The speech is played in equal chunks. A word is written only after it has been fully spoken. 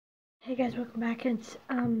Hey guys, welcome back. It's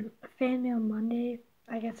Fan Mail Monday.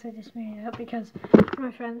 I guess I just made it up because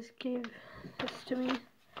my friends gave this to me.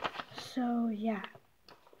 So yeah,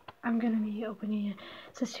 I'm gonna be opening it.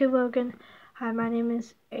 It says to Logan, "Hi, my name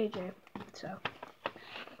is AJ." So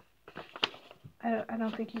I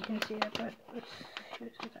don't think you can see it, but let's see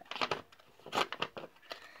what's that.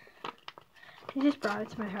 He just brought it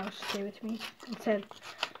to my house, gave it to me, and said,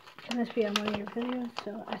 "Can this be on one of your videos?"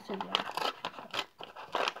 So I said yeah.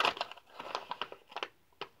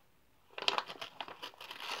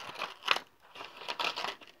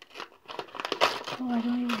 Oh, I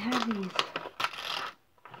don't even have these.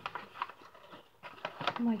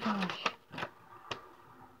 Oh my gosh.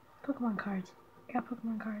 Pokemon cards. I got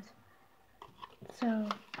Pokemon cards. So,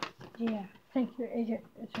 yeah. Thank you, Agent.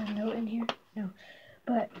 Is there a note in here? No.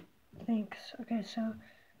 But, thanks. Okay, so,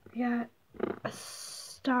 we got a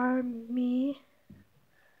Starmie.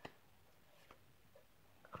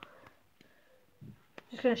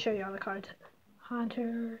 Just gonna show you all the cards.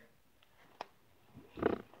 Haunter.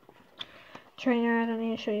 Trainer, I don't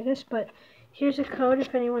need to show you this, but here's a code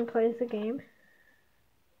if anyone plays the game.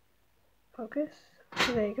 Focus.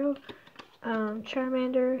 So there you go.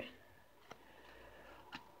 Charmander.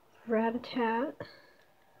 Rattata.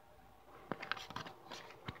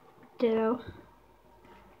 Ditto.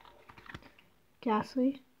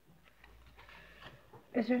 Ghastly.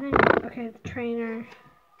 Is there any? Okay, the trainer.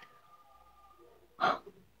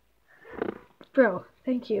 Bro,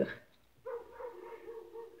 thank you.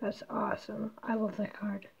 That's awesome. I love that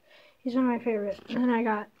card. He's one of my favorites. And then I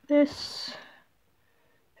got this.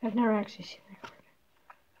 I've never actually seen that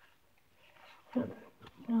card.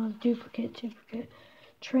 No, duplicate.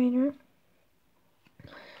 Trainer.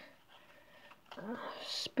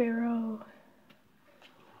 Sparrow.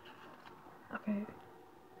 Okay.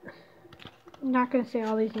 I'm not going to say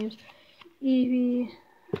all these names. Eevee.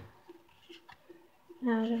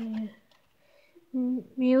 No, I don't need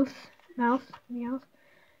it. Meowth.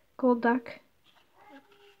 Golduck.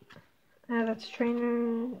 That's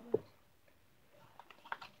trainer.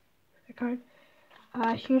 The card.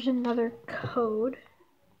 Here's another code.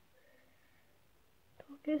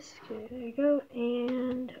 Focus. Okay, there you go.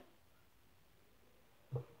 And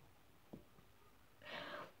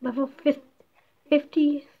level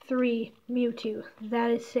 53 Mewtwo.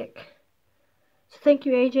 That is sick. So thank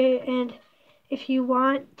you, AJ. And if you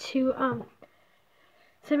want to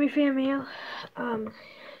send me fan mail,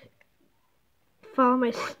 follow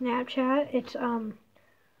my Snapchat. It's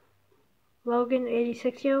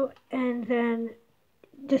Logan86yo, and then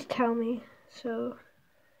just tell me, so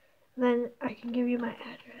then I can give you my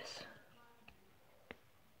address.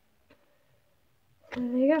 So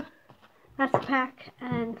there you go. That's the pack,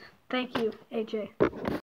 and thank you, AJ.